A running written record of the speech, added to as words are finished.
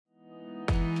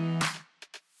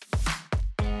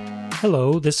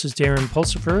Hello, this is Darren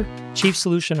Pulsifer, Chief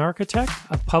Solution Architect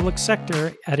of Public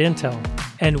Sector at Intel,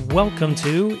 and welcome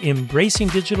to Embracing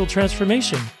Digital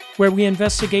Transformation, where we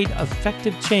investigate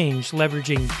effective change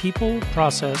leveraging people,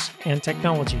 process, and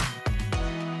technology.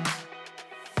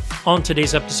 On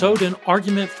today's episode, an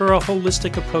argument for a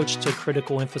holistic approach to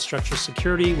critical infrastructure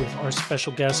security with our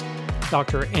special guests,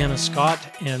 Dr. Anna Scott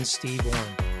and Steve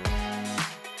Warren.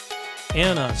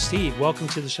 Anna, Steve, welcome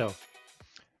to the show.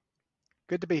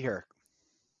 Good to be here.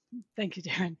 Thank you,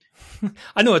 Darren.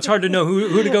 I know it's hard to know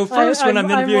who to go first when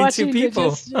I'm interviewing two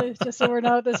people. Just so we're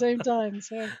not at the same time.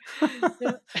 So,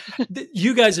 yeah.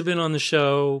 You guys have been on the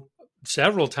show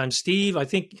several times. Steve, I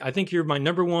think you're my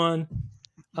number one,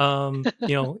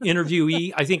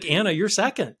 interviewee. I think Anna, you're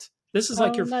second. This is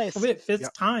like your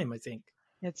fifth time, I think.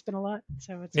 It's been a lot,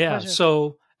 so it's a pleasure.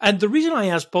 So, and the reason I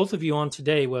asked both of you on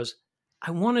today was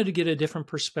I wanted to get a different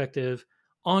perspective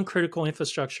on critical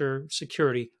infrastructure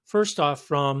security. First off,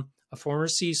 from a former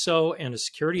CISO and a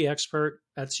security expert,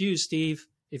 that's you, Steve,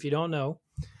 if you don't know,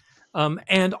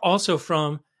 and also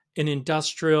from an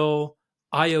industrial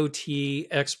IoT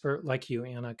expert like you,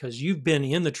 Anna, because you've been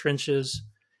in the trenches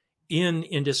in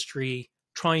industry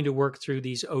trying to work through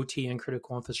these OT and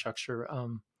critical infrastructure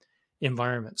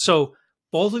environments. So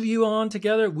both of you on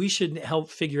together, we should help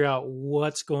figure out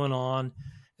what's going on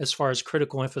as far as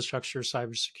critical infrastructure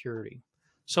cybersecurity.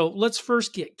 So let's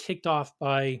first get kicked off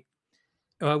by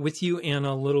with you,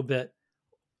 Anna, a little bit.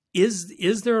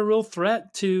 Is there a real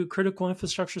threat to critical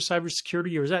infrastructure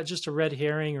cybersecurity, or is that just a red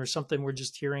herring or something we're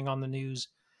just hearing on the news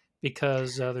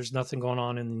because there's nothing going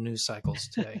on in the news cycles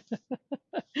today?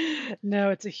 No,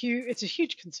 it's a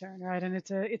huge concern, right? And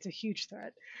it's a huge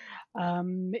threat.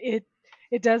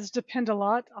 It does depend a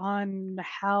lot on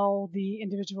how the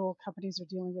individual companies are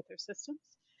dealing with their systems.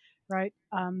 Right.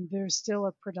 There's still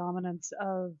a predominance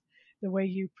of the way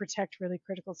you protect really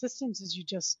critical systems is you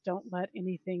just don't let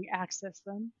anything access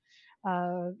them,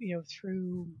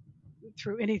 through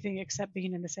anything except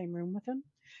being in the same room with them.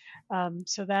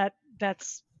 So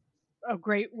that's a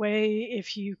great way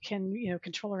if you can,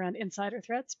 control around insider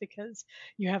threats because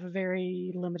you have a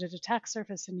very limited attack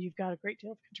surface and you've got a great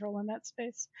deal of control in that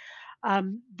space.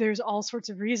 There's all sorts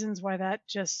of reasons why that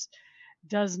just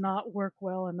does not work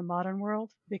well in the modern world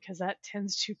because that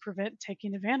tends to prevent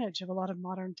taking advantage of a lot of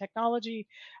modern technology,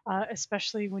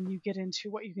 especially when you get into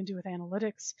what you can do with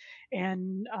analytics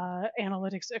and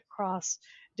analytics across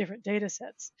different data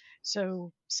sets.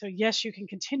 So yes, you can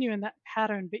continue in that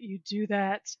pattern, but you do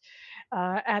that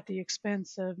at the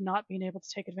expense of not being able to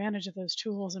take advantage of those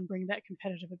tools and bring that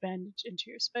competitive advantage into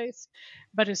your space.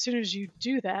 But as soon as you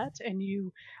do that and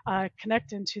you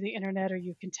connect into the internet or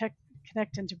you can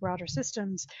connect into broader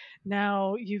systems,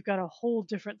 now you've got a whole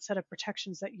different set of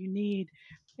protections that you need.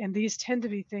 And these tend to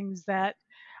be things that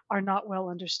are not well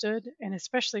understood, and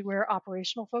especially where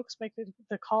operational folks make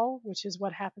the call, which is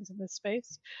what happens in this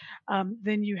space,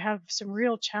 then you have some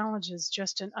real challenges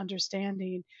just in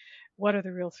understanding what are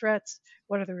the real threats,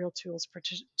 what are the real tools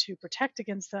to protect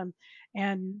against them.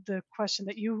 And the question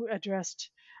that you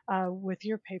addressed with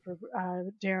your paper,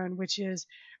 Darren, which is,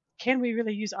 can we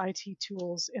really use IT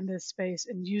tools in this space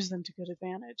and use them to good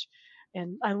advantage?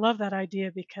 And I love that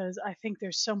idea because I think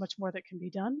there's so much more that can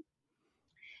be done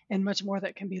and much more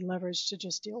that can be leveraged to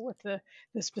just deal with the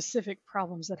specific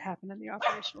problems that happen in the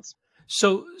operational space.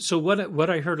 So what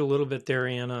I heard a little bit there,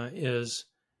 Anna, is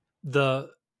the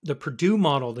Purdue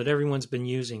model that everyone's been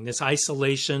using, this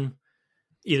isolation,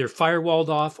 either firewalled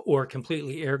off or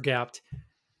completely air-gapped.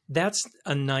 That's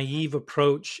a naive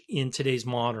approach in today's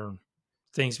modern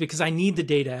things because I need the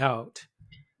data out.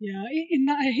 Yeah, and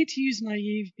I hate to use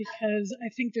naive because I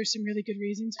think there's some really good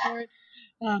reasons for it.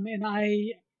 And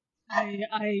I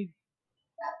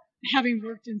having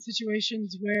worked in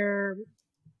situations where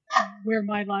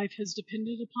my life has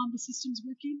depended upon the systems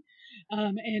working,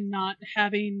 and not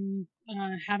having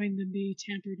them be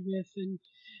tampered with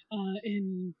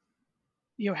and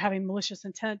having malicious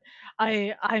intent,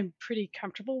 I'm pretty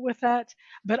comfortable with that.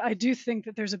 But I do think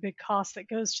that there's a big cost that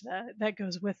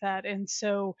goes with that. And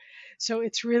so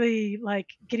it's really like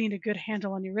getting a good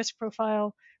handle on your risk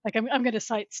profile. Like I'm going to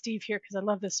cite Steve here because I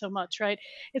love this so much, right?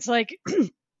 It's like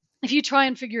if you try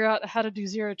and figure out how to do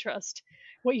zero trust,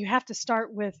 what you have to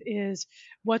start with is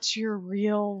what's your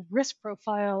real risk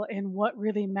profile and what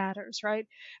really matters, right?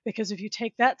 Because if you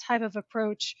take that type of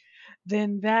approach,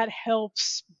 then that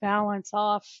helps balance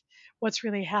off what's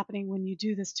really happening when you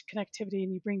do this to connectivity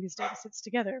and you bring these data sets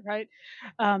together, right?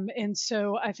 And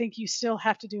so I think you still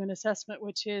have to do an assessment,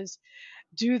 which is,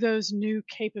 do those new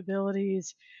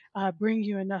capabilities bring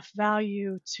you enough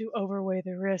value to overweigh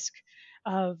the risk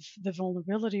of the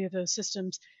vulnerability of those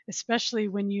systems, especially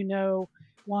when you know,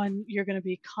 one, you're going to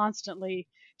be constantly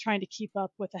trying to keep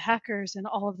up with the hackers and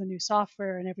all of the new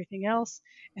software and everything else.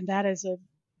 And that is a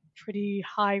pretty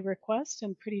high request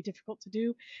and pretty difficult to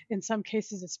do in some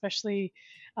cases, especially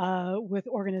with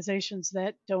organizations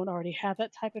that don't already have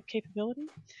that type of capability.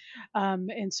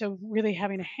 And so really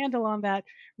having a handle on that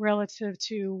relative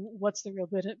to what's the real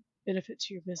benefit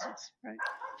to your business, right?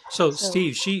 So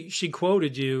Steve, she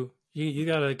quoted you. You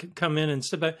got to come in and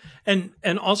step back.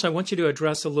 And also, I want you to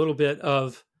address a little bit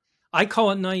of, I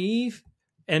call it naive,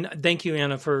 and thank you,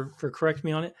 Anna, for correcting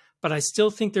me on it. But I still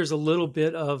think there's a little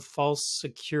bit of false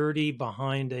security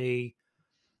behind a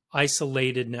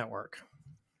isolated network.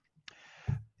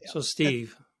 Yeah. So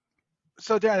Steve.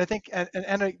 So Darren, I think, and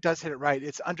Anna does hit it right.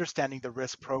 It's understanding the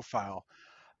risk profile.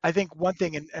 I think one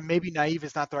thing, and maybe naive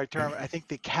is not the right term. I think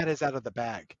the cat is out of the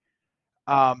bag.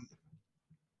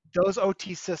 Those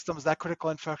OT systems, that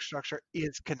critical infrastructure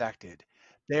is connected.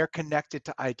 They're connected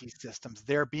to IT systems.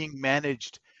 They're being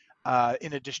managed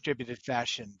in a distributed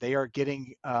fashion. They are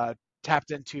getting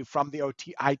tapped into from the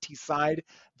OT IT side.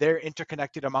 They're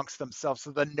interconnected amongst themselves.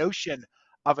 So the notion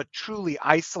of a truly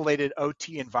isolated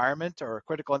OT environment or a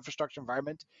critical infrastructure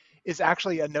environment is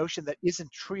actually a notion that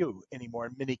isn't true anymore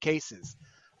in many cases.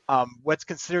 What's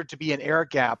considered to be an air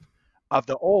gap of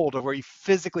the old, or where you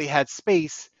physically had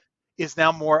space, is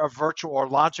now more a virtual or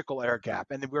logical air gap.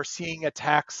 And we're seeing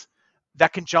attacks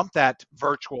that can jump that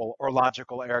virtual or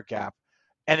logical air gap.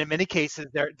 And in many cases,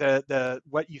 the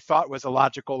what you thought was a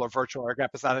logical or virtual air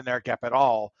gap is not an air gap at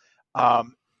all.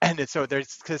 And so their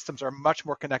systems are much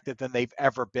more connected than they've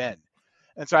ever been.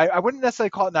 And so I wouldn't necessarily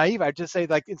call it naive. I'd just say,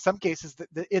 like, in some cases,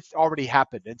 it's already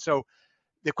happened. And so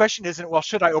the question isn't, well,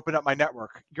 should I open up my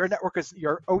network?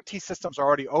 Your OT systems are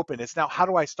already open. It's now, how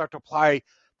do I start to apply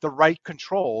the right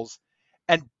controls?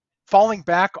 And falling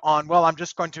back on, well, I'm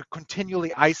just going to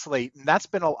continually isolate, and that's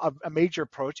been a major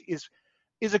approach,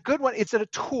 is a good one. It's a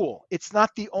tool. It's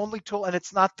not the only tool, and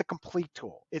it's not the complete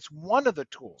tool. It's one of the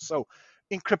tools. So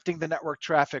encrypting the network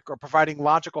traffic or providing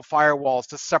logical firewalls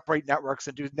to separate networks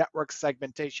and do network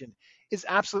segmentation is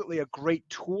absolutely a great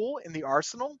tool in the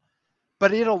arsenal,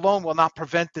 but it alone will not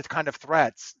prevent the kind of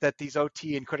threats that these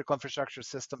OT and critical infrastructure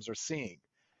systems are seeing.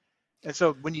 And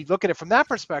so when you look at it from that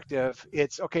perspective,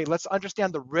 it's okay, let's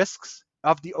understand the risks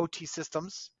of the OT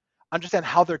systems, understand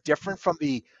how they're different from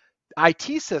the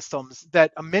IT systems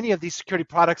that many of these security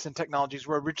products and technologies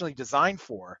were originally designed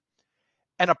for,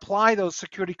 and apply those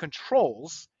security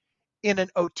controls in an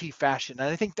OT fashion. And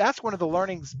I think that's one of the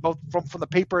learnings, both from the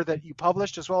paper that you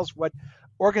published, as well as what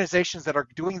organizations that are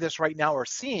doing this right now are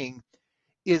seeing,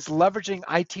 is leveraging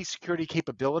IT security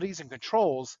capabilities and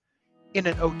controls in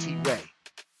an OT way.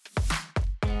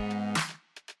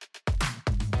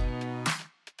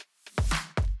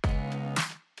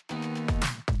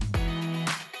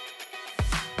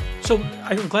 So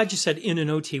I'm glad you said in an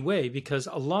OT way, because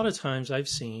a lot of times I've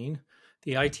seen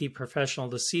the IT professional,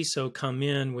 the CISO, come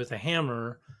in with a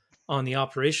hammer on the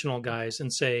operational guys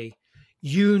and say,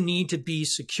 you need to be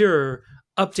secure,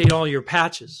 update all your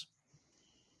patches,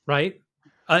 right?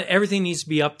 Everything needs to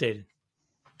be updated.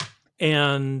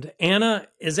 And Anna,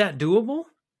 is that doable?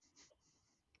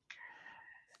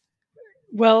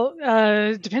 Well,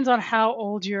 depends on how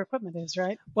old your equipment is,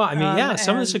 right? Well, I mean,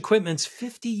 some of this equipment's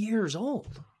 50 years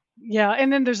old. Yeah,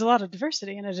 and then there's a lot of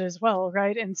diversity in it as well,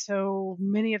 right? And so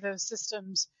many of those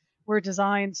systems were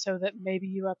designed so that maybe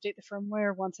you update the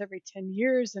firmware once every 10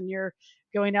 years and you're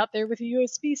going out there with a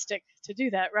USB stick to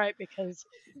do that, right? Because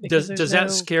does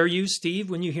that scare you, Steve,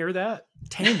 when you hear that?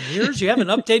 10 years? You haven't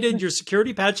updated your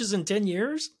security patches in 10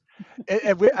 years?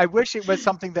 I wish it was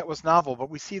something that was novel,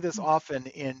 but we see this often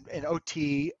in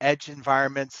OT edge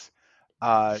environments,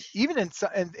 even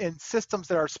in systems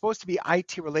that are supposed to be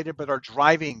IT related but are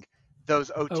driving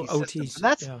those OT systems. And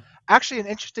that's actually an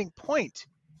interesting point,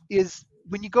 is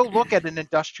when you go look at an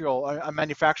industrial, a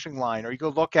manufacturing line, or you go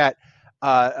look at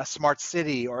a smart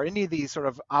city or any of these sort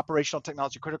of operational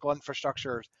technology, critical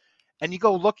infrastructures, and you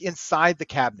go look inside the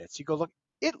cabinets, you go look,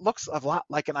 it looks a lot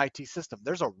like an IT system.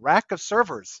 There's a rack of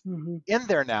servers in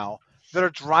there now that are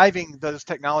driving those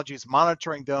technologies,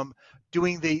 monitoring them,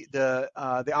 doing the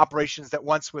operations that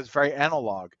once was very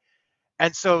analog.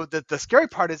 And so the scary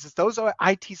part is those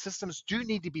IT systems do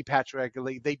need to be patched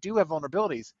regularly. They do have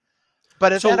vulnerabilities.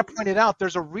 But as Anna pointed out,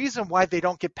 there's a reason why they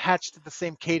don't get patched at the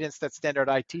same cadence that standard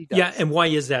IT does. Yeah, and why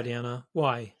is that, Anna?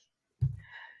 Why?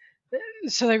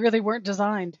 So they really weren't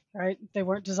designed, right? They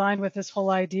weren't designed with this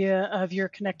whole idea of you're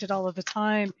connected all of the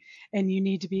time and you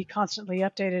need to be constantly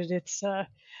updated. It's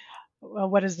well,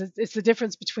 what is it? It's the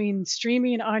difference between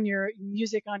streaming on your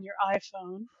music on your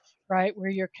iPhone, right, where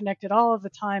you're connected all of the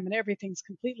time and everything's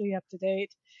completely up to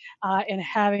date, and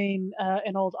having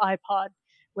an old iPod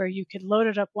where you could load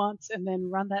it up once and then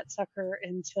run that sucker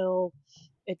until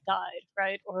it died,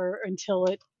 right, or until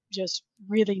it just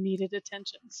really needed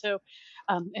attention. So,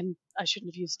 and I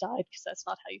shouldn't have used died because that's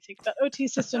not how you think about OT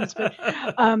systems,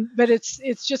 but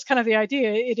it's just kind of the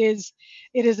idea. It is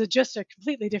just a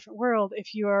completely different world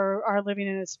if you are living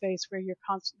in a space where you're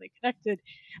constantly connected,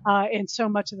 and so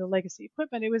much of the legacy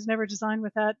equipment, it was never designed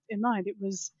with that in mind. It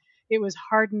was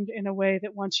hardened in a way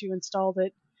that once you installed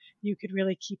it, you could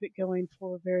really keep it going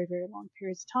for very, very long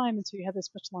periods of time. And so you have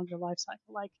this much longer life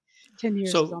cycle, like 10 years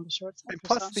is on the short side. And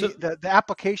plus the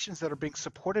applications that are being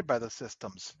supported by those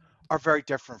systems are very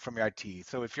different from your IT.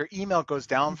 So if your email goes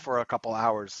down for a couple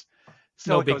hours,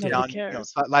 so it goes down,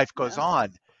 life goes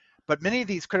on. But many of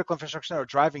these critical infrastructure that are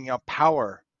driving,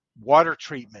 power, water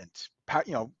treatment,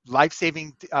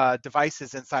 life-saving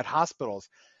devices inside hospitals,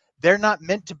 they're not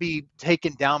meant to be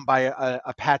taken down by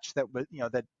a patch that was,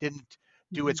 that didn't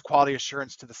do its quality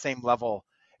assurance to the same level,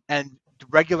 and the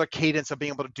regular cadence of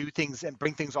being able to do things and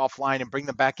bring things offline and bring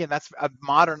them back in. That's a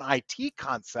modern IT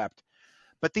concept.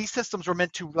 But these systems were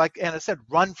meant to, like Anna said,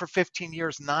 run for 15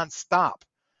 years nonstop.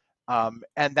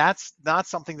 And that's not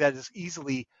something that is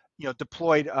easily,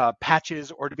 deployed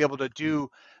patches or to be able to do,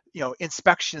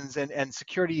 inspections and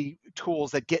security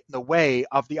tools that get in the way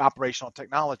of the operational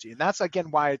technology. And that's, again,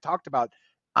 why I talked about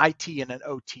IT in an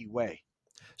OT way.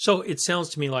 So it sounds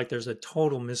to me like there's a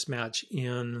total mismatch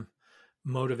in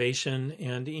motivation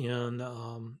and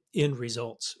in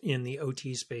results in the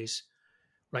OT space,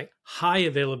 right? High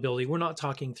availability. We're not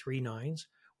talking 3 nines.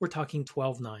 We're talking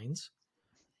 12 nines,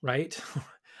 right?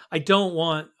 I don't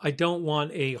want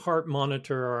a heart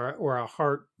monitor or a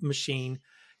heart machine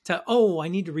to, I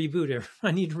need to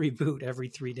reboot every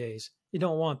 3 days. You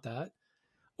don't want that.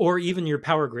 Or even your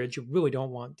power grid, you really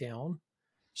don't want down.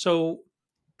 So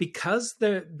because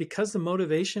the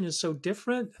motivation is so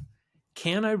different,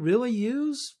 can I really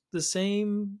use the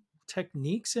same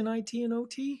techniques in IT and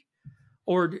OT?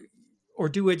 Or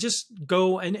do I just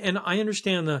go and I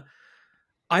understand the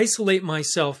isolate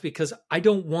myself because I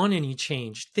don't want any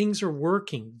change. Things are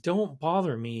working. Don't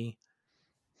bother me.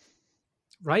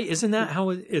 Right? Isn't that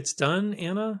how it's done,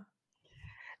 Anna?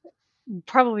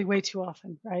 Probably way too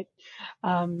often, right?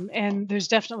 And there's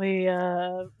definitely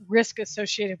risk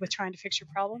associated with trying to fix your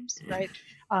problems, right?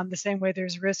 The same way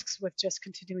there's risks with just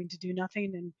continuing to do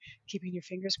nothing and keeping your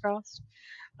fingers crossed.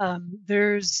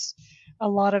 There's a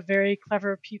lot of very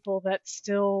clever people that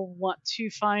still want to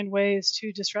find ways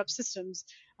to disrupt systems,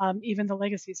 even the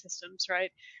legacy systems,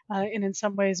 right? And in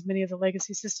some ways, many of the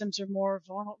legacy systems are more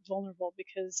vulnerable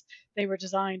because they were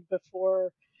designed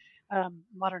before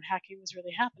modern hacking was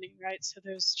really happening, right? So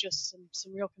there's just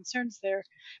some real concerns there.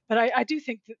 But I do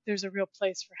think that there's a real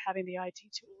place for having the IT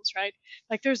tools, right?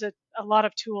 Like there's a lot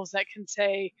of tools that can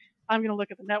say, I'm going to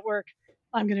look at the network,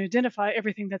 I'm going to identify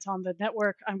everything that's on the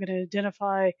network, I'm going to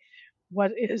identify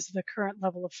what is the current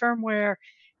level of firmware,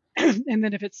 and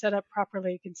then if it's set up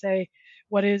properly, it can say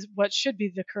what should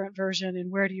be the current version and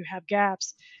where do you have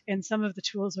gaps. And some of the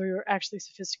tools are actually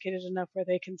sophisticated enough where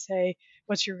they can say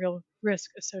what's your real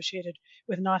risk associated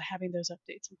with not having those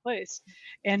updates in place.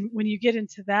 And when you get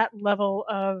into that level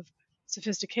of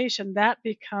sophistication, that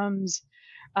becomes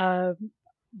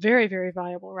very, very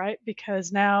viable, right?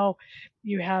 Because now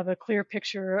you have a clear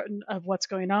picture of what's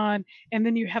going on, and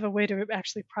then you have a way to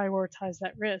actually prioritize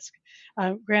that risk.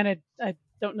 Granted, I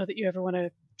don't know that you ever want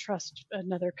to trust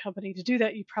another company to do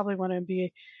that. You probably want to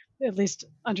be at least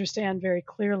understand very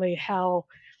clearly how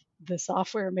the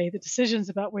software made the decisions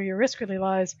about where your risk really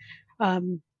lies,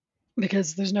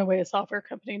 because there's no way a software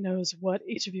company knows what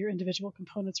each of your individual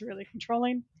components are really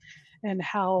controlling and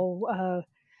how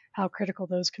critical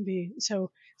those can be.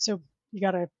 So you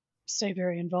got to stay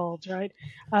very involved, right?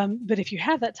 But if you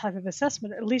have that type of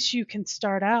assessment, at least you can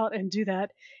start out and do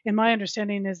that. And my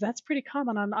understanding is that's pretty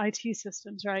common on IT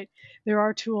systems, right? There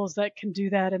are tools that can do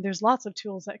that, and there's lots of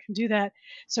tools that can do that.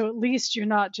 So at least you're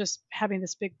not just having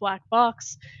this big black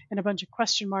box and a bunch of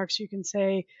question marks. You can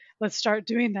say, let's start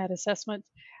doing that assessment.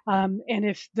 And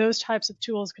if those types of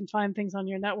tools can find things on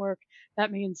your network,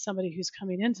 that means somebody who's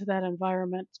coming into that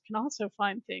environment can also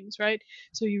find things, right?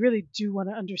 So you really do want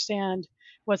to understand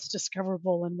what's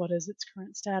discoverable and what is its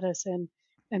current status, and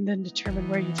then determine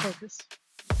where you focus.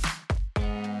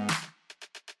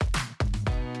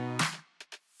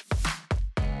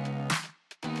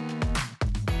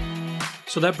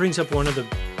 So that brings up one of the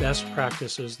best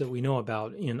practices that we know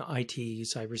about in IT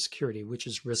cybersecurity, which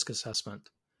is risk assessment.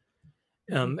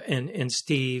 And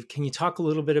Steve, can you talk a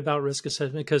little bit about risk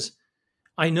assessment? Because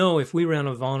I know if we ran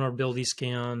a vulnerability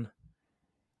scan,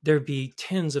 there'd be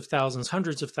tens of thousands,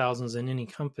 hundreds of thousands in any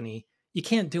company. You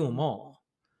can't do them all.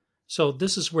 So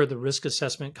this is where the risk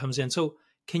assessment comes in. So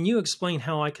can you explain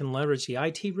how I can leverage the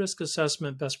IT risk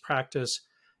assessment best practice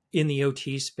in the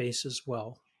OT space as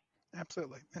well?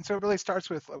 Absolutely. And so it really starts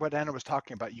with what Anna was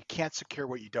talking about. You can't secure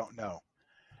what you don't know.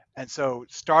 And so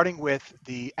starting with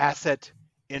the asset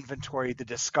inventory, the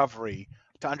discovery,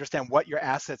 to understand what your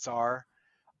assets are,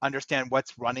 understand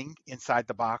what's running inside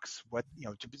the box, what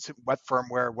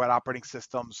firmware, what operating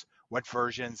systems, what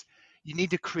versions. You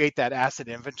need to create that asset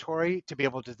inventory to be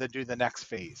able to then do the next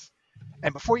phase.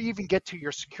 And before you even get to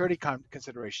your security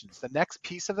considerations, the next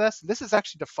piece of this is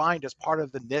actually defined as part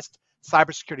of the NIST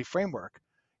cybersecurity framework,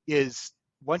 is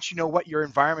once you know what your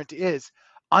environment is,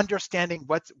 understanding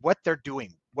what they're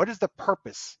doing. What is the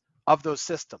purpose of those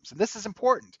systems? And this is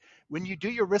important. When you do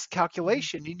your risk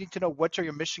calculation, you need to know what are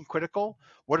your mission critical,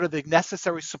 what are the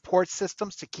necessary support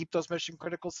systems to keep those mission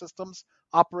critical systems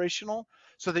operational,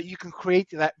 so that you can create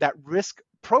that risk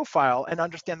profile and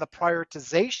understand the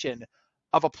prioritization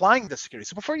of applying the security.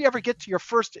 So before you ever get to your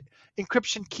first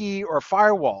encryption key or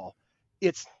firewall,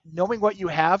 it's knowing what you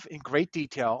have in great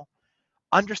detail,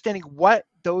 understanding what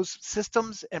those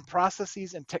systems and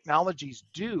processes and technologies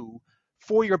do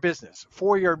for your business,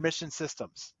 for your mission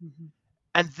systems. Mm-hmm.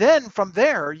 And then from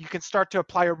there, you can start to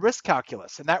apply a risk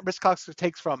calculus. And that risk calculus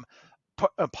takes from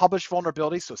published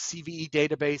vulnerabilities, so CVE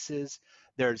databases.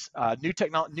 There's new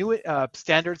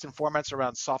standards and formats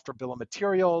around software bill of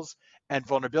materials and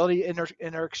vulnerability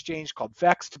inter-exchange called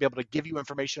VEX to be able to give you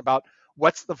information about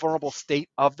what's the vulnerable state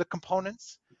of the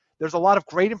components. There's a lot of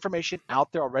great information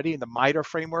out there already in the MITRE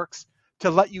frameworks to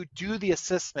let you do the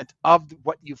assessment of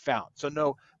what you found. So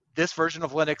no, this version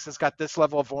of Linux has got this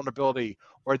level of vulnerability,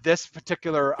 or this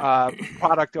particular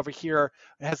product over here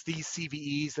has these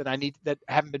CVEs that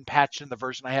haven't been patched in the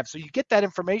version I have. So you get that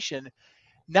information.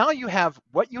 Now you have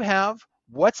what you have,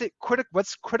 what's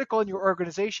critical in your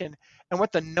organization, and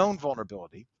what the known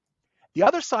vulnerability. The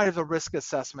other side of the risk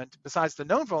assessment, besides the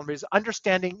known vulnerabilities, is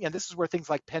understanding, and this is where things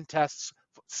like pen tests,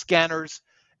 scanners,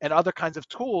 and other kinds of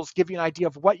tools give you an idea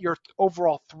of what your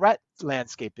overall threat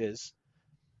landscape is.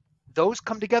 Those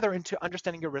come together into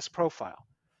understanding your risk profile.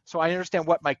 So I understand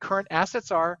what my current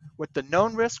assets are, what the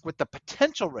known risk, what the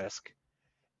potential risk,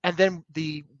 and then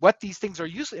what these things are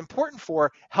important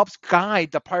for helps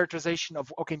guide the prioritization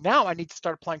of, okay, now I need to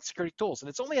start applying security tools. And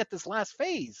it's only at this last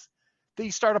phase that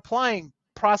you start applying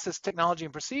process, technology,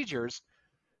 and procedures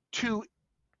to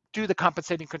do the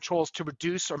compensating controls to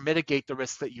reduce or mitigate the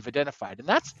risks that you've identified. And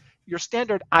that's your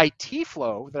standard IT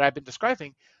flow that I've been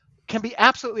describing can be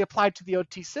absolutely applied to the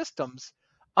OT systems,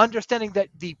 understanding that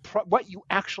what you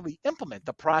actually implement,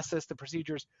 the process, the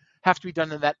procedures, have to be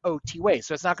done in that OT way.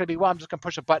 So it's not going to be, well, I'm just going to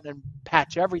push a button and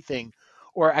patch everything,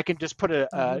 or I can just put an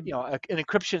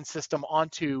encryption system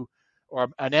onto, or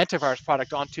an antivirus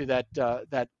product onto that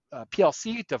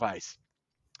PLC device.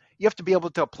 You have to be able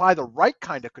to apply the right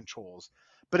kind of controls,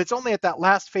 but it's only at that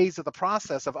last phase of the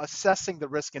process of assessing the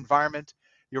risk environment,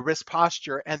 your risk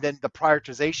posture, and then the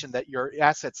prioritization that your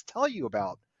assets tell you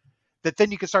about, that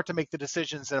then you can start to make the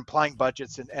decisions and applying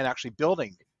budgets and actually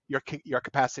building your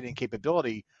capacity and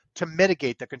capability to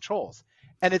mitigate the controls.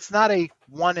 And it's not a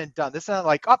one and done. This is not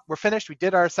like, oh, we're finished, we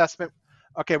did our assessment,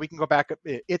 okay, we can go back.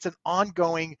 It's an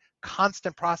ongoing,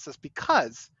 constant process,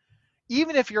 because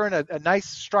even if you're in a nice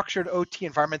structured OT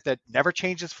environment that never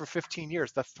changes for 15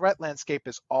 years, the threat landscape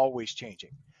is always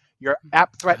changing. Your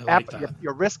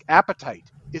your risk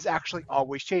appetite is actually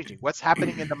always changing. What's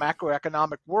happening in the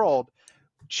macroeconomic world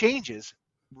changes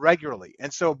regularly.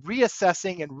 And so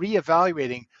reassessing and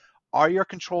reevaluating, are your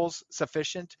controls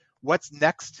sufficient? What's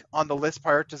next on the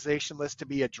prioritization list to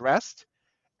be addressed?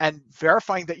 And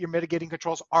verifying that your mitigating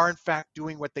controls are in fact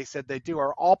doing what they said they do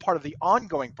are all part of the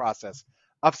ongoing process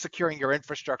of securing your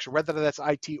infrastructure, whether that's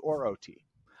IT or OT.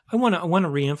 I want to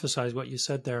reemphasize what you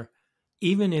said there.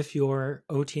 Even if your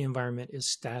OT environment is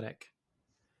static,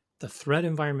 the threat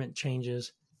environment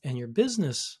changes and your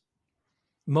business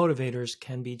motivators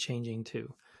can be changing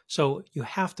too. So you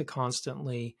have to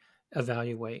constantly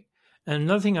evaluate. And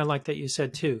another thing I like that you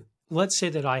said too, let's say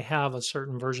that I have a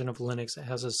certain version of Linux that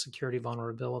has a security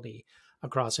vulnerability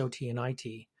across OT and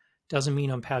IT. Doesn't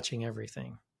mean I'm patching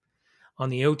everything. On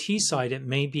the OT side, it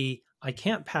may be I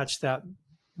can't patch that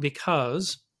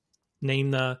because,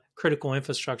 name the critical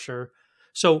infrastructure.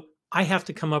 So I have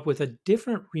to come up with a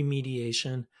different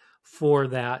remediation for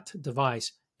that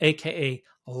device, aka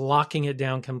locking it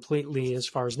down completely as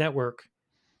far as network,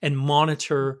 and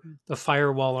monitor the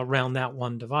firewall around that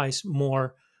one device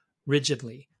more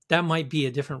rigidly. That might be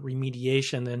a different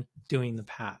remediation than doing the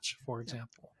patch, for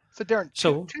example. So Darren,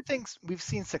 two things we've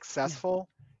seen successful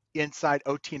inside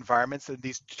OT environments. And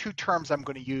these two terms I'm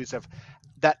going to use of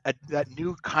that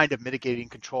new kind of mitigating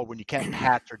control when you can't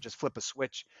patch or just flip a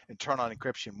switch and turn on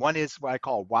encryption. One is what I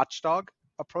call a watchdog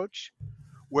approach,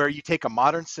 where you take a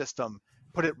modern system,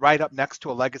 put it right up next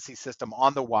to a legacy system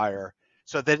on the wire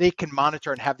so that it can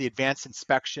monitor and have the advanced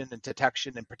inspection and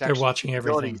detection and They're protection watching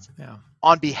everything. capabilities Yeah.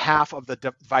 on behalf of the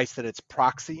device that it's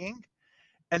proxying.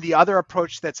 And the other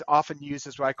approach that's often used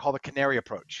is what I call the canary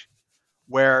approach,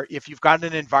 where if you've got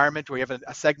an environment where you have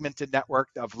a segmented network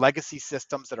of legacy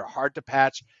systems that are hard to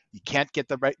patch, you can't get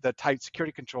the tight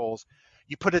security controls,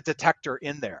 you put a detector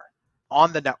in there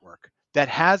on the network that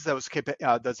has those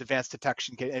advanced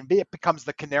detection, and it becomes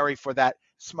the canary for that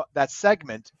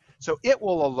segment. So it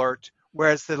will alert,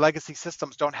 whereas the legacy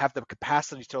systems don't have the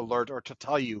capacity to alert or to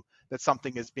tell you that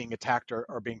something is being attacked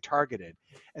or being targeted.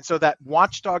 And so that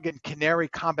watchdog and canary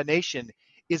combination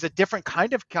is a different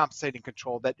kind of compensating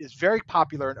control that is very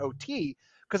popular in OT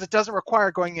because it doesn't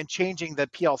require going and changing the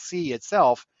PLC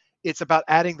itself. It's about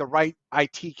adding the right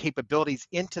IT capabilities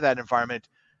into that environment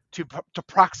to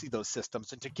proxy those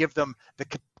systems and to give them the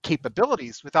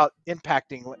capabilities without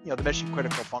impacting the mission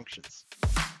critical functions.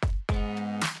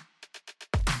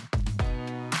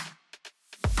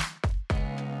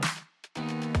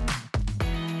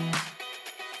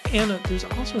 Anna, there's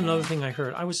also another thing I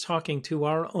heard. I was talking to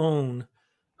our own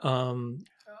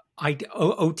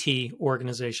OT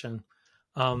organization,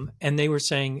 and they were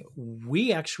saying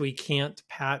we actually can't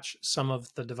patch some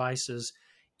of the devices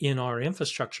in our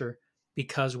infrastructure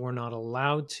because we're not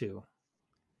allowed to.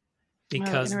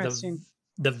 Because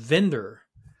the vendor,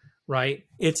 right?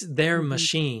 It's their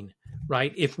machine,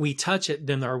 right? If we touch it,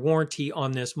 then our warranty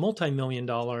on this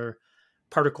multi-million-dollar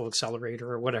particle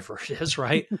accelerator or whatever it is,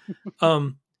 right?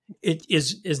 It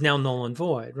is now null and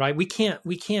void, right? We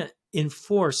can't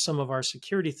enforce some of our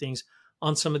security things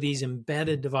on some of these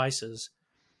embedded devices,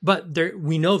 but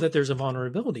we know that there's a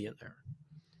vulnerability in there,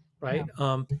 right?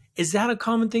 Yeah. Is that a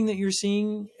common thing that you're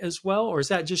seeing as well, or is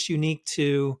that just unique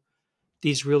to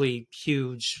these really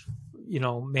huge,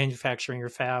 manufacturing or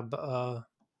fab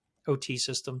OT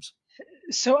systems?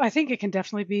 So I think it can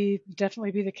definitely be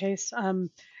the case.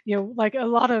 Like a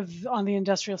lot of on the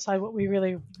industrial side, what we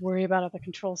really worry about are the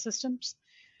control systems,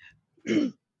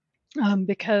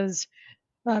 because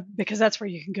that's where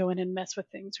you can go in and mess with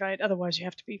things, right? Otherwise, you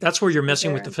have to be. That's where you're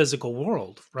messing with the physical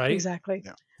world, right? Exactly.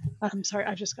 Yeah. I'm sorry,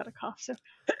 I just got a cough.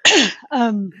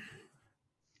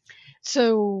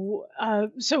 So,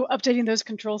 so updating those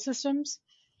control systems,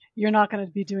 you're not going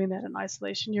to be doing that in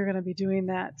isolation. You're going to be doing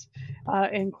that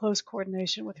in close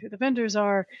coordination with who the vendors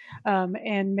are,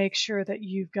 and make sure that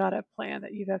you've got a plan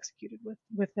that you've executed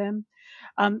with them.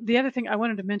 The other thing I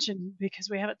wanted to mention, because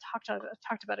we haven't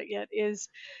talked about it yet, is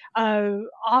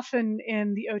often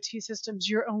in the OT systems,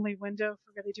 your only window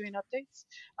for really doing updates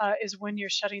is when you're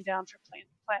shutting down for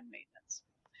planned maintenance.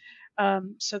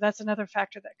 So that's another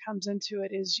factor that comes into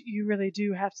it, is you really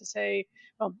do have to say,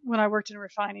 well, when I worked in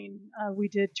refining, we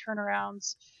did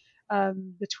turnarounds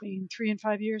between 3 and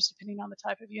 5 years, depending on the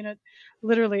type of unit.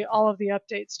 Literally all of the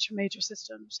updates to major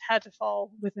systems had to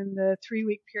fall within the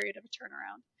 3-week period of a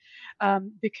turnaround,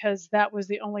 because that was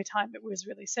the only time it was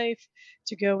really safe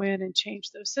to go in and change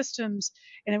those systems.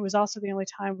 And it was also the only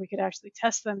time we could actually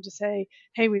test them to say,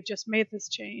 hey, we've just made this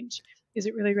change. Is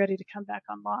it really ready to come back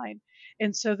online?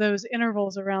 And so those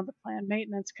intervals around the planned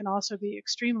maintenance can also be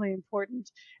extremely important,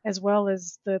 as well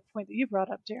as the point that you brought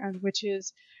up, Darren, which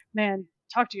is, man,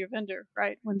 talk to your vendor,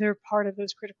 right, when they're part of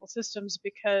those critical systems,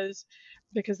 because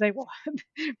they will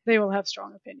have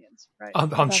strong opinions, right?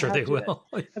 I'm sure they will.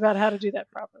 About how to do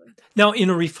that properly. Now, in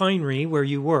a refinery where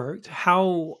you worked,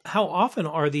 how often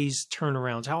are these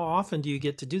turnarounds? How often do you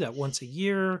get to do that? Once a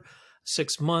year?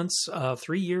 6 months,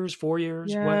 3 years, 4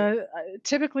 years? Yeah,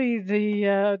 typically the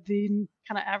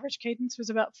kind of average cadence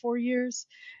was about 4 years.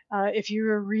 If you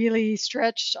were really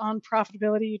stretched on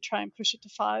profitability, you try and push it to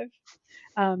 5,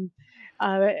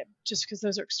 just because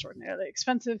those are extraordinarily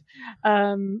expensive.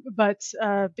 But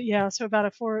yeah, so about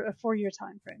a 4-year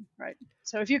time frame, right?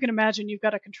 So if you can imagine, you've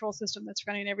got a control system that's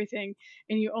running everything,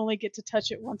 and you only get to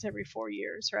touch it once every 4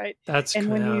 years, right? That's crazy.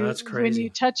 When you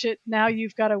touch it, now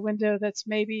you've got a window that's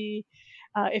maybe,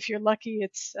 if you're lucky,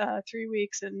 it's 3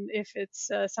 weeks, and if it's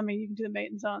something you can do the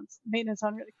maintenance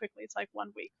on really quickly, it's like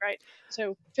 1 week, right?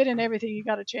 So fit in everything you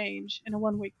got to change in a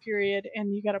 1 week period,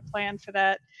 and you got to plan for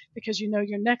that, because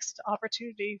your next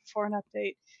opportunity for an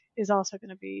update is also going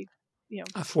to be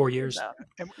 4 years years. out.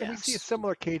 And we see a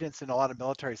similar cadence in a lot of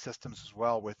military systems as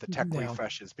well, with the tech Yeah.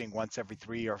 refreshes being once every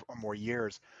 3 or more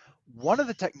years. One of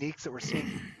the techniques that we're seeing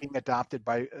being adopted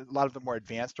by a lot of the more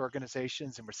advanced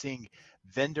organizations, and we're seeing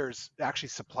vendors actually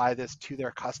supply this to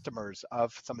their customers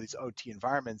of some of these OT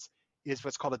environments, is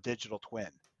what's called a digital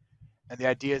twin. And the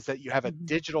idea is that you have a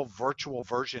digital virtual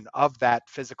version of that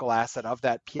physical asset, of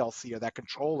that PLC or that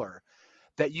controller,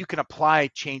 that you can apply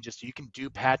changes to, you can do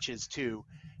patches to,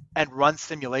 and run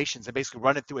simulations and basically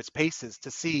run it through its paces to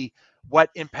see what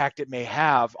impact it may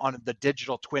have on the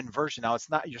digital twin version. Now, it's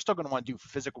not, you're still going to want to do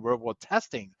physical real world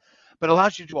testing, but it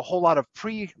allows you to do a whole lot of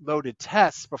preloaded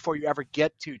tests before you ever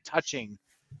get to touching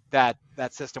that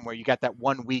system, where you got that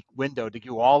 1 week window to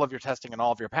do all of your testing and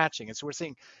all of your patching. And so we're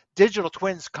seeing digital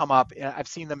twins come up. I've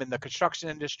seen them in the construction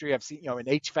industry. I've seen, in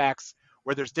HVACs,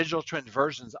 where there's digital twin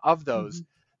versions of those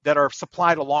that are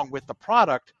supplied along with the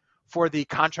product for the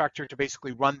contractor to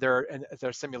basically run their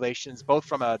simulations, both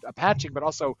from a patching, but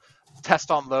also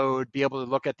test on load, be able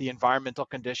to look at the environmental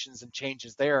conditions and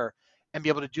changes there, and be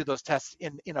able to do those tests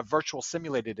in a virtual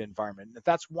simulated environment.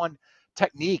 That's one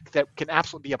technique that can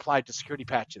absolutely be applied to security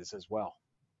patches as well.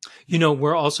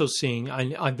 We're also seeing,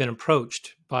 I've been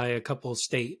approached by a couple of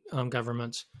state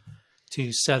governments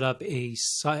to set up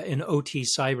an OT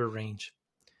cyber range,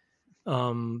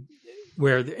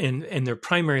 where and their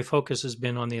primary focus has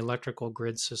been on the electrical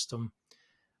grid system,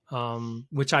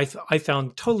 which I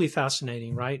found totally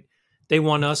fascinating. Right, they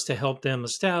want us to help them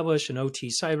establish an OT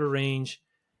cyber range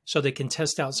so they can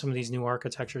test out some of these new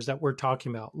architectures that we're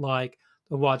talking about, like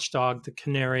the Watchdog, the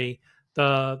Canary,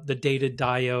 the data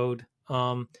diode,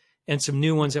 and some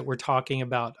new ones that we're talking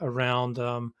about around.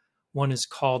 One is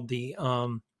called the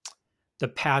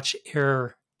patch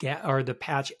the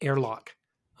patch airlock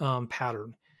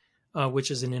pattern,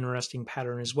 which is an interesting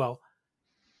pattern as well.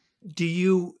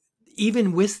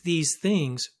 Even with these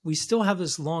things, we still have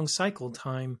this long cycle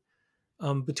time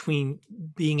between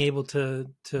being able to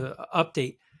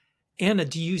update. Anna,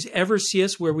 do you ever see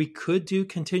us where we could do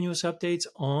continuous updates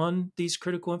on these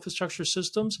critical infrastructure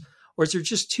systems, or is there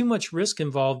just too much risk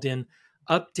involved in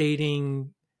updating,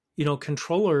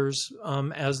 controllers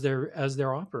as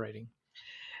they're operating?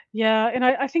 Yeah, and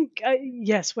I think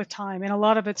yes, with time, and a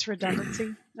lot of it's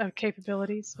redundancy of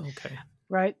capabilities. Okay.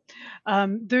 Right.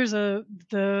 There's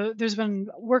been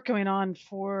work going on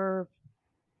for,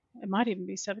 it might even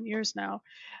be 7 years now.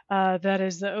 That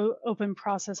is the Open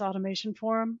Process Automation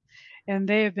Forum, and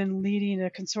they have been leading a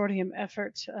consortium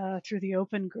effort through the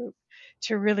Open Group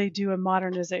to really do a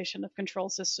modernization of control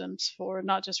systems for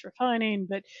not just refining,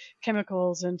 but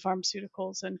chemicals and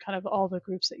pharmaceuticals and kind of all the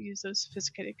groups that use those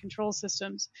sophisticated control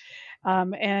systems.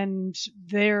 And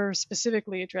they're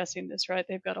specifically addressing this, right?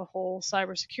 They've got a whole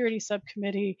cybersecurity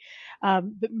subcommittee,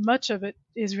 but much of it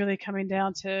is really coming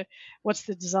down to what's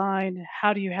the design,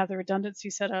 how do you have the redundancy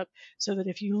set up so that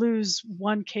if you lose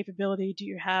one capability, do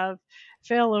you have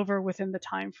failover within the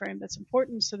time frame that's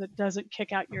important so that it doesn't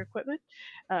kick out your equipment,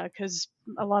 because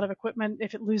a lot of equipment,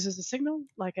 if it loses a signal,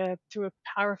 like through a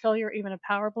power failure, even a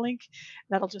power blink,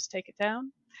 that'll just take it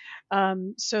down.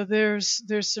 So there's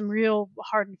some real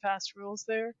hard and fast rules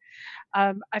there.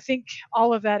 I think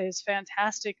all of that is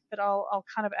fantastic, but I'll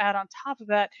kind of add on top of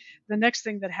that, the next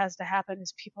thing that has to happen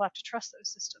is people have to trust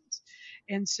those systems.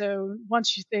 And so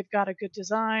once they've got a good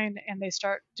design and they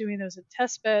start doing those in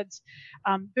test beds,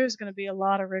 there's going to be a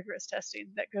lot of rigorous testing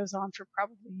that goes on for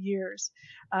probably years.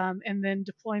 And then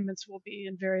deployments will be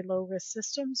in very low risk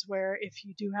systems where if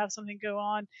you do have something go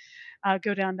down,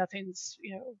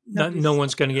 no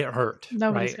one's going to get hurt.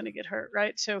 Nobody's going to get hurt,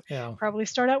 right? So probably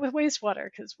start out with wastewater,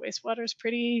 because wastewater is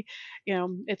pretty,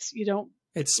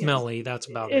 it's smelly. That's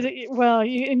about it. Well,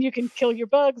 you can kill your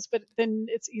bugs, but then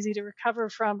it's easy to recover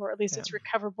from, or at least it's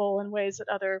recoverable in ways that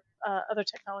other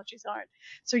technologies aren't.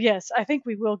 So yes, I think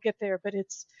we will get there, but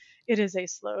it is a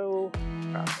slow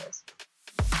process.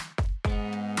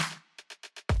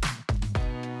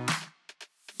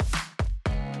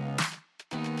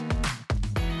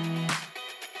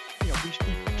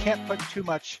 We can't put too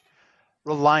much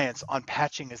reliance on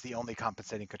patching as the only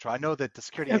compensating control. I know that the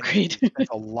security industry spends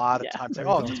a lot of time saying,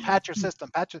 just patch your system,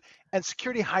 and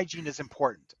security hygiene is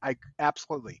important.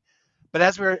 Absolutely. But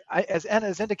as Anna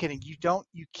is indicating,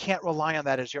 you can't rely on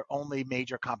that as your only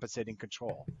major compensating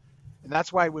control. And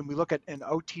that's why when we look at an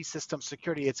OT system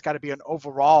security, it's got to be an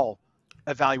overall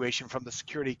evaluation from the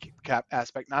security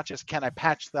aspect, not just can I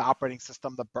patch the operating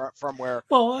system, the firmware,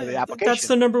 or the application. That's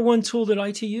the number one tool that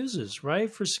IT uses, right,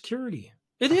 for security.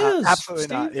 It is. Absolutely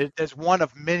Steve. not. It is one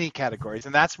of many categories.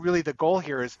 And that's really the goal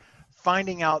here, is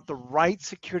finding out the right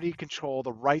security control,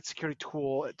 the right security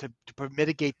tool to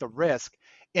mitigate the risk,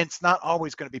 it's not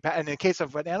always going to be patched. And in the case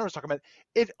of what Anna was talking about,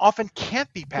 it often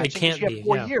can't be It patched because can't you have be.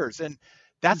 4 years, and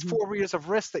that's Mhm. 4 years of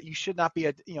risk that you should not be,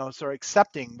 sort of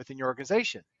accepting within your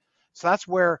organization. So that's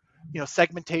where,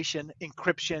 segmentation,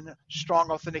 encryption, strong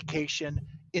authentication,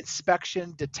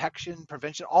 inspection, detection,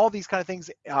 prevention, all these kind of things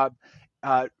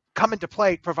uh, come into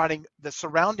play, providing the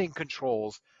surrounding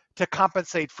controls to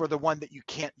compensate for the one that you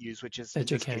can't use, which is in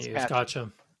That you this can't case use. patching.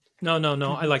 Gotcha. No, no,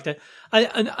 no. I Mhm. like that.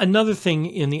 Another thing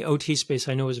in the OT space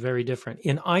I know is very different.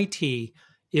 In IT,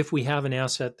 if we have an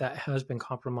asset that has been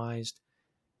compromised,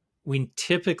 we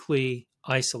typically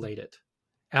isolate it.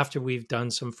 After we've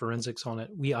done some forensics on it,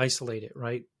 we isolate it,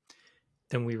 right?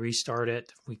 Then we restart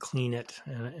it, we clean it,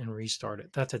 and restart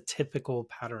it. That's a typical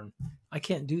pattern. I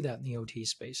can't do that in the OT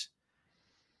space,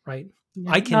 right?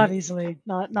 Yeah, I not can, easily,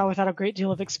 not without a great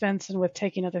deal of expense and with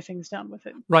taking other things down with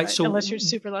it, right? right? Unless you're So,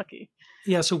 super lucky.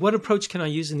 yeah. So, what approach can I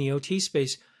use in the OT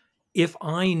space if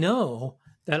I know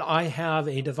that I have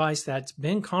a device that's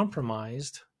been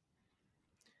compromised?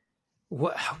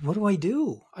 What do I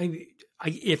do?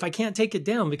 If I can't take it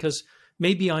down because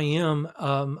maybe I am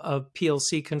a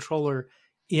PLC controller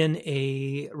in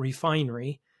a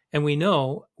refinery, and we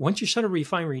know once you shut a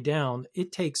refinery down,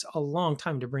 it takes a long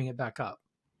time to bring it back up,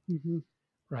 Hmm.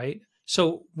 right?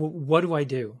 So what do I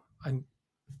do?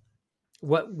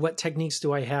 What techniques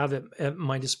do I have at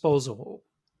my disposal?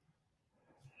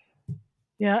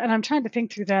 Yeah, and I'm trying to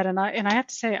think through that, and I have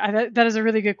to say that is a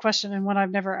really good question and one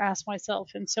I've never asked myself,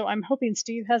 and so I'm hoping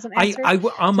Steve has an answer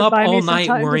I'm to up buy me all some night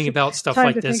time to worrying about stuff time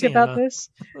like to this, think about Anna. this,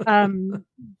 um,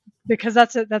 because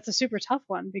that's a super tough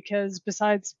one because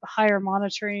besides higher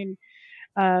monitoring,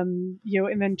 and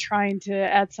then trying to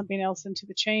add something else into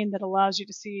the chain that allows you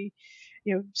to see,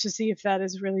 to see if that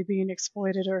is really being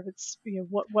exploited or if it's,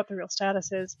 what the real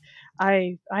status is.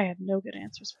 I have no good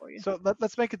answers for you. So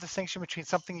let's make a distinction between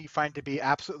something you find to be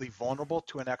absolutely vulnerable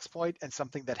to an exploit and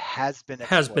something that has been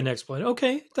Has been exploited. exploited.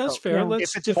 Okay, that's So fair. Yeah. if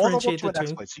Let's it's vulnerable differentiate to the an two.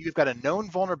 exploit, so you've got a known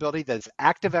vulnerability that is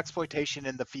active exploitation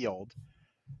in the field,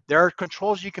 there are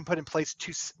controls you can put in place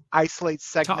to isolate, To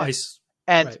segment, ice,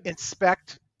 and right?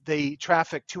 inspect the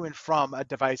traffic to and from a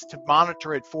device to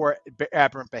monitor it for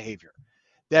aberrant behavior.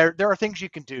 There are things you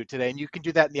can do today, and you can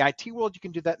do that in the IT world, you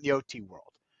can do that in the OT world.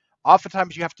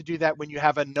 Oftentimes, you have to do that when you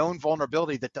have a known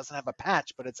vulnerability that doesn't have a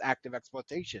patch, but it's active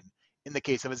exploitation. In the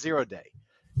case of a 0-day,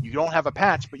 you don't have a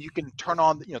patch, but you can turn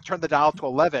the dial to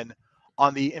 11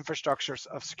 on the infrastructure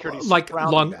of security Like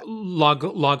surrounding that.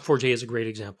 Log4j is a great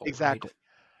example, right? Exactly.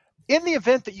 In the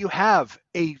event that you have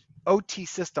a OT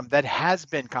system that has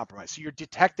been compromised, so you've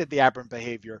detected the aberrant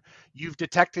behavior, you've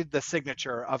detected the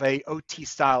signature of a OT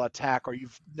style attack, or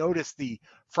you've noticed the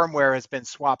firmware has been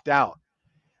swapped out.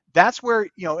 That's where,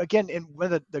 again, in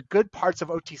one of the good parts of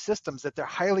OT systems that they're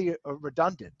highly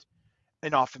redundant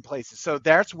in often places. So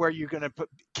that's where you're going to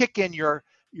kick in your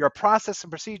process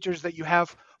and procedures that you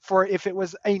have for if it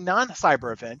was a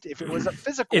non-cyber event, if it was a If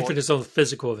physical. it is a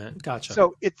physical event, gotcha.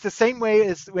 So it's the same way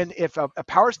as when if a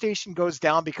power station goes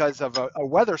down because of a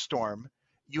weather storm,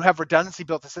 you have redundancy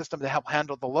built the system to help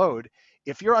handle the load.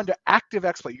 If you're under active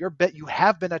exploit, you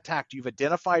have been attacked. You've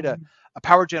identified Mhm. a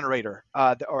power generator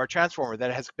or a transformer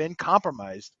that has been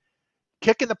compromised.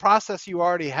 Kick in the process you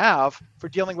already have for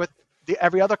dealing with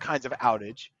every other kinds of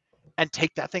outage, and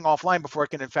take that thing offline before it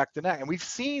can infect the next. And we've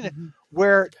seen Mhm.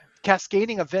 where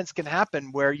cascading events can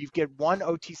happen where you get one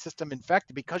OT system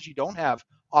infected because you don't have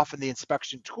often the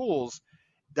inspection tools.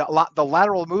 The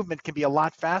lateral movement can be a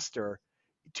lot faster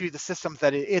to the systems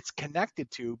that it's connected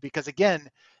to because again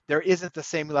there isn't the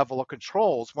same level of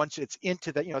controls once it's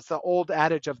into the it's the old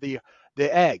adage of the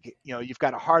egg. You've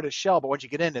got a hardest shell, but once you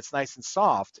get in it's nice and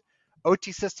soft.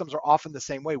 OT systems are often the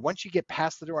same way. Once you get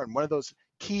past the door and one of those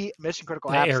key mission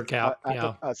critical The apps air gap,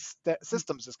 yeah.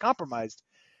 systems is compromised,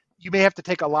 you may have to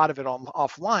take a lot of it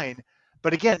offline.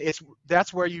 But again,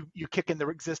 that's where you kick in the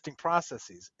existing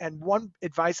processes. And one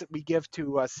advice that we give to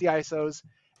CISOs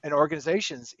and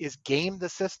organizations is game the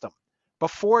system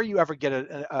before you ever get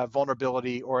a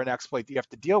vulnerability or an exploit that you have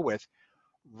to deal with.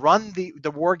 Run the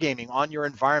wargaming on your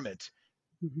environment.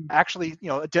 Mhm. Actually,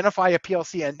 identify a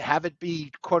PLC and have it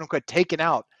be quote unquote taken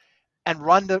out and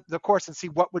run the course and see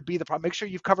what would be the problem. Make sure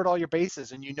you've covered all your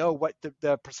bases and you know what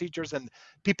the procedures, and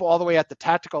people all the way at the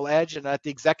tactical edge and at the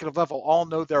executive level all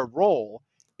know their role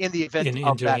in the event In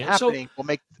of doing that it. So happening will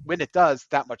make when it does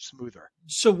that much smoother.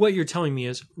 so what you're telling me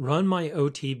is run my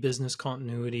OT business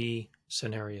continuity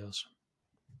scenarios.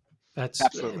 That's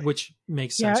Absolutely. which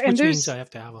makes Yeah, sense, and which means I have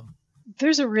to have them.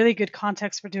 there's a really good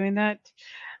context for doing that.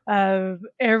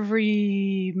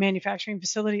 Every manufacturing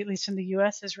facility, at least in the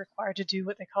U.S., is required to do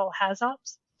what they call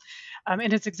HAZOPs,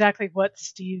 and it's exactly what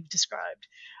Steve described.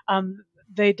 Um,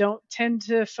 they don't tend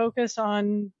to focus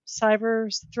on cyber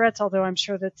threats, although I'm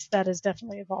sure that is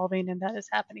definitely evolving and that is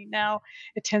happening now.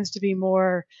 It tends to be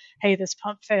more, hey, this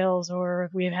pump fails, or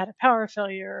we've had a power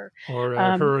failure, or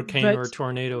a hurricane or a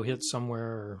tornado hits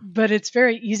somewhere. But it's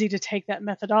very easy to take that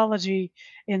methodology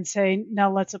and say,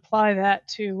 now let's apply that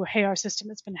to, hey, our system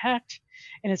has been hacked,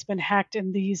 and it's been hacked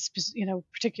in these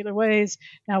particular ways.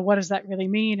 Now, what does that really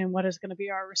mean, and what is going to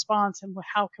be our response, and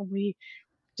how can we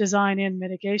design in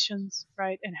mitigations,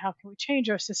 right? And how can we change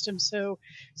our system so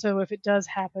if it does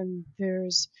happen,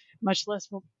 there's much less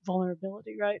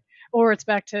vulnerability, right? Or it's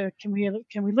back to, can we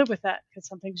live with that? Because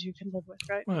some things you can live with,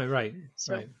 right? Right.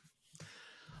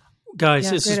 Guys,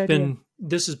 yeah,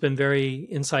 this has been very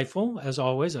insightful as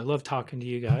always. I love talking to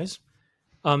you guys.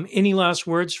 Any last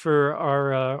words for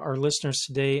our listeners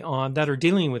today that are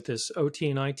dealing with this OT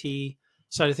and IT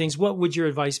side of things? What would your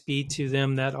advice be to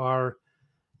them that are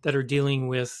dealing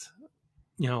with,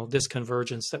 this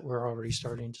convergence that we're already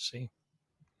starting to see?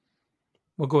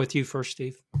 We'll go with you first,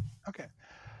 Steve. Okay.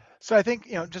 So I think,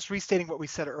 just restating what we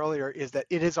said earlier is that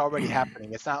it is already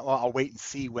happening. It's not, well, I'll wait and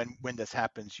see when this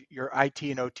happens. Your IT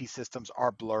and OT systems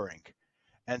are blurring.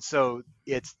 And so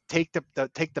it's take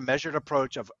the measured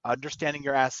approach of understanding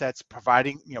your assets,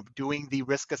 providing, doing the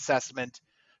risk assessment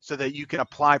so that you can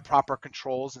apply proper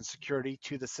controls and security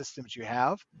to the systems you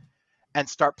have, and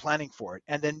start planning for it.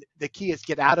 And then the key is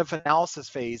get out of analysis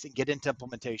phase and get into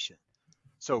implementation.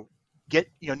 So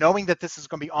knowing that this is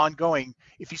going to be ongoing.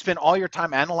 If you spend all your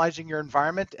time analyzing your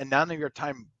environment and none of your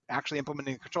time actually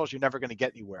implementing the controls, you're never going to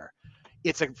get anywhere.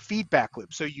 It's a feedback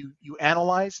loop. So you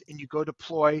analyze and you go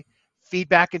deploy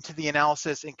feedback into the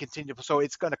analysis and continue. So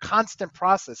it's going to constant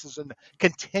process. It's a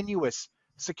continuous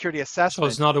security assessment. So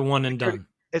it's not a one and done.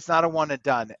 It's not a one and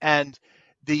done. And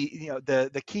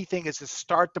the key thing is to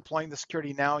start deploying the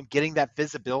security now, and getting that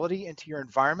visibility into your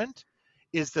environment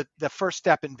is the first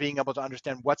step in being able to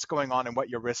understand what's going on and what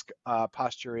your risk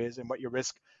posture is, and what your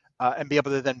risk, and be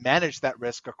able to then manage that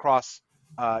risk across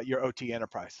your OT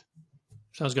enterprise.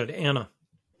 Sounds good. Anna.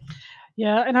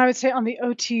 Yeah, and I would say on the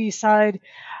OT side,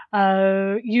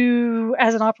 you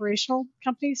as an operational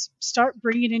company, start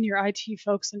bringing in your IT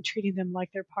folks and treating them like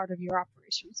they're part of your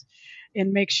operations,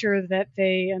 and make sure that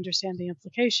they understand the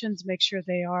implications, make sure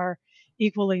they are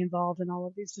equally involved in all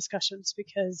of these discussions,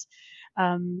 because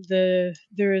there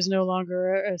is no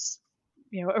longer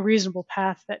a reasonable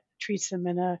path that treats them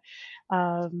in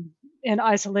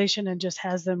isolation and just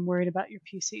has them worried about your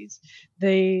PCs.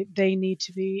 They need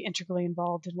to be integrally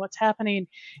involved in what's happening,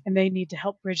 and they need to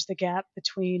help bridge the gap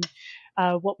between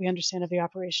what we understand of the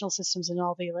operational systems and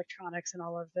all the electronics and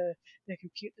all of the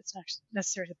compute that's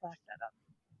necessary to back that up.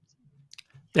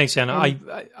 Thanks, Anna.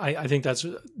 I think that's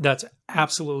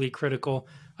absolutely critical.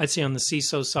 I'd say on the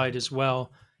CISO side as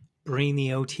well, bring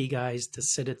the OT guys to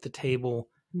sit at the table,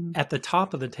 at the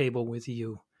top of the table with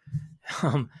you.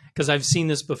 Because I've seen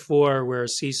this before where a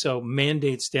CISO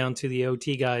mandates down to the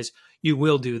OT guys, you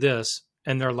will do this.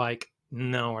 And they're like,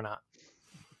 no, we're not.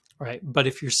 Right. But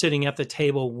if you're sitting at the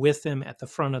table with them at the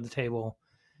front of the table,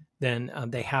 then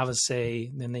they have a say.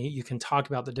 Then you can talk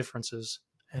about the differences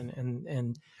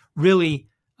and really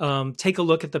take a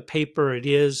look at the paper. It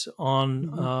is on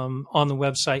the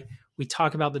website. We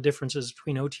talk about the differences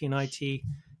between OT and IT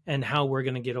and how we're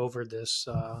going to get over this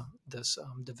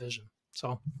division.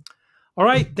 So, all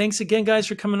right. Thanks again, guys,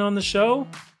 for coming on the show.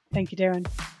 Thank you, Darren.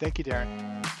 Thank you,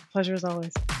 Darren. Pleasure as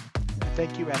always. And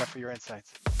thank you, Anna, for your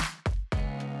insights.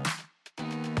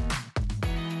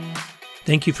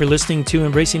 Thank you for listening to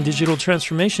Embracing Digital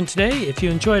Transformation today. If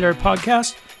you enjoyed our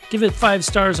podcast, give it 5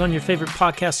 stars on your favorite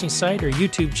podcasting site or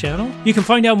YouTube channel. You can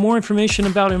find out more information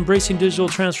about Embracing Digital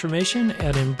Transformation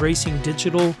at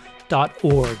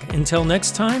embracingdigital.org. Until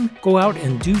next time, go out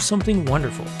and do something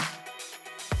wonderful.